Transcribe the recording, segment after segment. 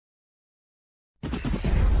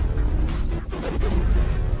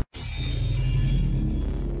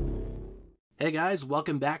Hey guys,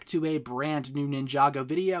 welcome back to a brand new Ninjago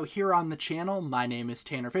video here on the channel. My name is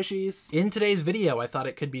TannerFishies. In today's video, I thought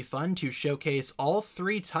it could be fun to showcase all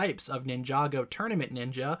three types of Ninjago Tournament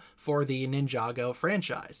Ninja for the Ninjago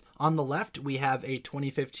franchise. On the left, we have a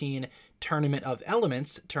 2015 Tournament of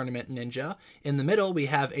Elements Tournament Ninja. In the middle, we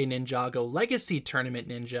have a Ninjago Legacy Tournament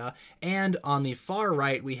Ninja. And on the far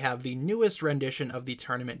right, we have the newest rendition of the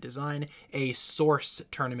tournament design, a Source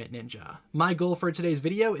Tournament Ninja. My goal for today's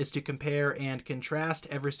video is to compare and contrast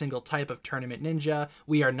every single type of Tournament Ninja.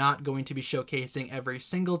 We are not going to be showcasing every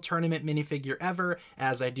single tournament minifigure ever,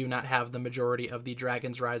 as I do not have the majority of the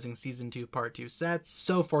Dragons Rising Season 2 Part 2 sets.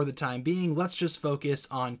 So for the time being, let's just focus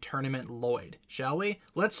on Tournament Lloyd, shall we?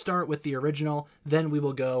 Let's start with the original, then we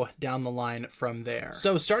will go down the line from there.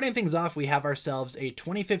 So starting things off, we have ourselves a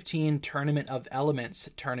 2015 Tournament of Elements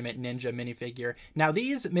Tournament Ninja minifigure. Now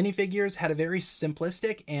these minifigures had a very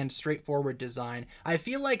simplistic and straightforward design. I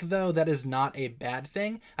feel like though that is not a bad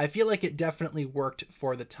thing. I feel like it definitely worked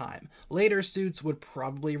for the time. Later suits would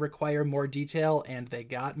probably require more detail, and they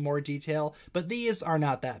got more detail, but these are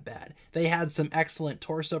not that bad. They had some excellent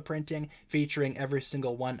torso printing featuring every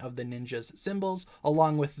single one of the ninja's symbols,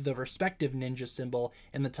 along with the respective ninja symbol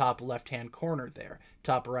in the top left-hand corner there.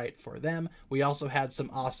 Top right for them. We also had some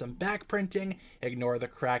awesome back printing. Ignore the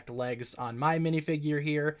cracked legs on my minifigure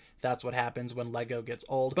here. That's what happens when Lego gets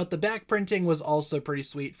old. But the back printing was also pretty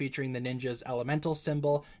sweet, featuring the ninja's elemental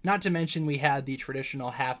symbol. Not to mention we had the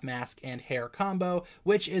traditional half mask and hair combo,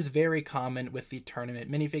 which is very common with the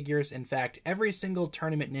tournament minifigures. In fact, every single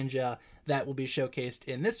tournament ninja that will be showcased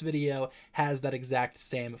in this video has that exact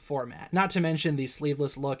same format. Not to mention the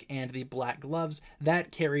sleeveless look and the black gloves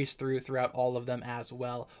that carries throughout all of them as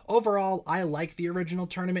well. Overall, I like the original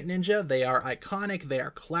Tournament Ninja. They are iconic, they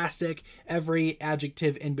are classic, every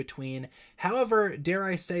adjective in between. However, dare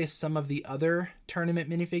I say some of the other tournament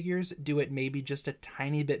minifigures do it maybe just a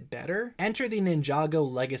tiny bit better. Enter the Ninjago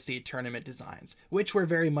Legacy tournament designs, which were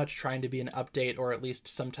very much trying to be an update or at least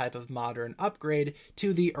some type of modern upgrade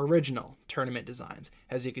to the original tournament designs.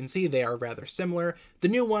 As you can see, they are rather similar. The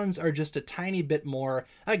new ones are just a tiny bit more,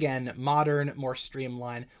 again, modern, more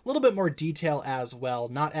streamlined, a little bit more detail as well,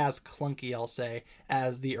 not as clunky, I'll say,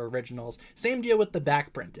 as the originals. Same deal with the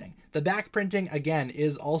back printing. The back printing, again,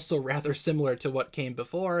 is also rather similar to what came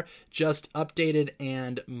before, just updated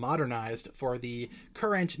and modernized for the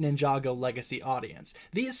current Ninjago Legacy audience.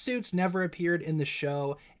 These suits never appeared in the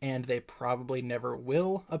show, and they probably never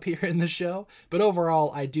will appear in the show, but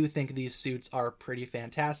overall, I do think these suits are pretty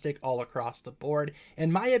fantastic all across the board.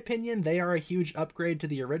 In my opinion, they are a huge upgrade to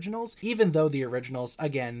the originals, even though the originals,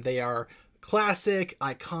 again, they are classic,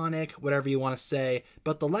 iconic, whatever you want to say,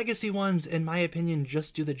 but the legacy ones, in my opinion,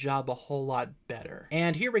 just do the job a whole lot better.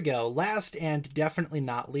 And here we go. Last and definitely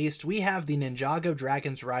not least, we have the Ninjago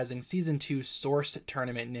Dragons Rising Season 2 Source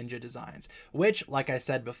Tournament Ninja designs, which, like I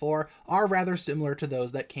said before, are rather similar to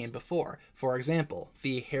those that came before. For example,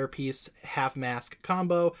 the hairpiece half mask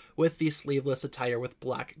combo with the sleeveless attire with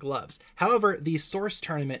black gloves. However, the Source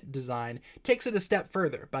Tournament design takes it a step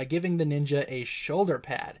further by giving the ninja a shoulder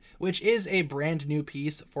pad, which is a brand new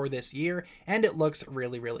piece for this year, and it looks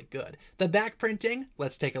really, really good. The back printing,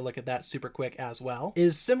 let's take a look at that super quick as well,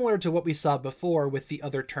 is similar to what we saw before with the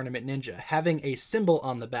other Tournament Ninja, having a symbol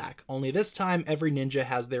on the back, only this time every ninja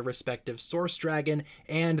has their respective source dragon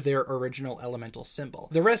and their original elemental symbol.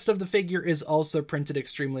 The rest of the figure is also printed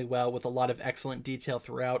extremely well with a lot of excellent detail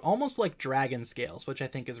throughout, almost like dragon scales, which I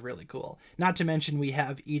think is really cool. Not to mention we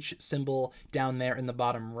have each symbol down there in the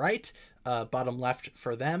bottom right, bottom left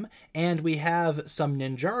for them, and we have some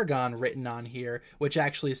Ninjago written on here, which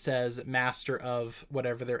actually says master of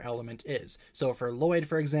whatever their element is. So for Lloyd,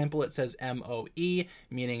 for example, it says MOE,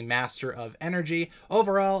 meaning master of energy.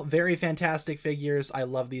 Overall, very fantastic figures. I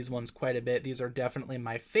love these ones quite a bit. These are definitely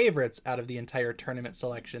my favorites out of the entire tournament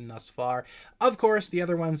selection thus far. Of course, the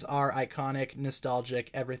other ones are iconic,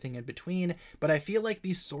 nostalgic, everything in between, but I feel like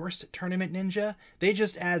the Source Tournament Ninja, they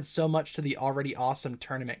just add so much to the already awesome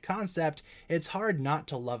tournament concept. It's hard not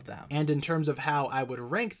to love them. And in terms of how I would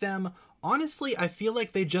rank them, honestly, I feel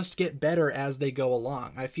like they just get better as they go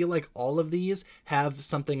along. I feel like all of these have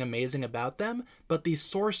something amazing about them, but the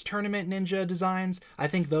Source Tournament Ninja designs, I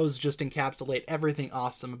think those just encapsulate everything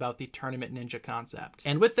awesome about the Tournament Ninja concept.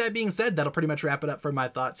 And with that being said, that'll pretty much wrap it up for my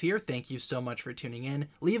thoughts here. Thank you so much for tuning in.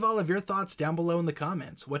 Leave all of your thoughts down below in the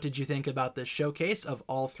comments. What did you think about this showcase of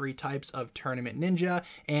all three types of Tournament Ninja,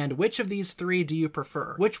 and which of these three do you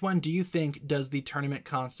prefer? Which one do you think does the tournament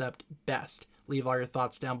concept best? Leave all your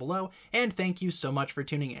thoughts down below, and thank you so much for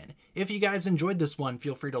tuning in. If you guys enjoyed this one,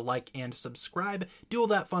 feel free to like and subscribe, do all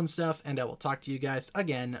that fun stuff, and I will talk to you guys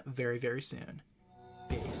again very, very soon.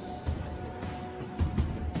 Peace.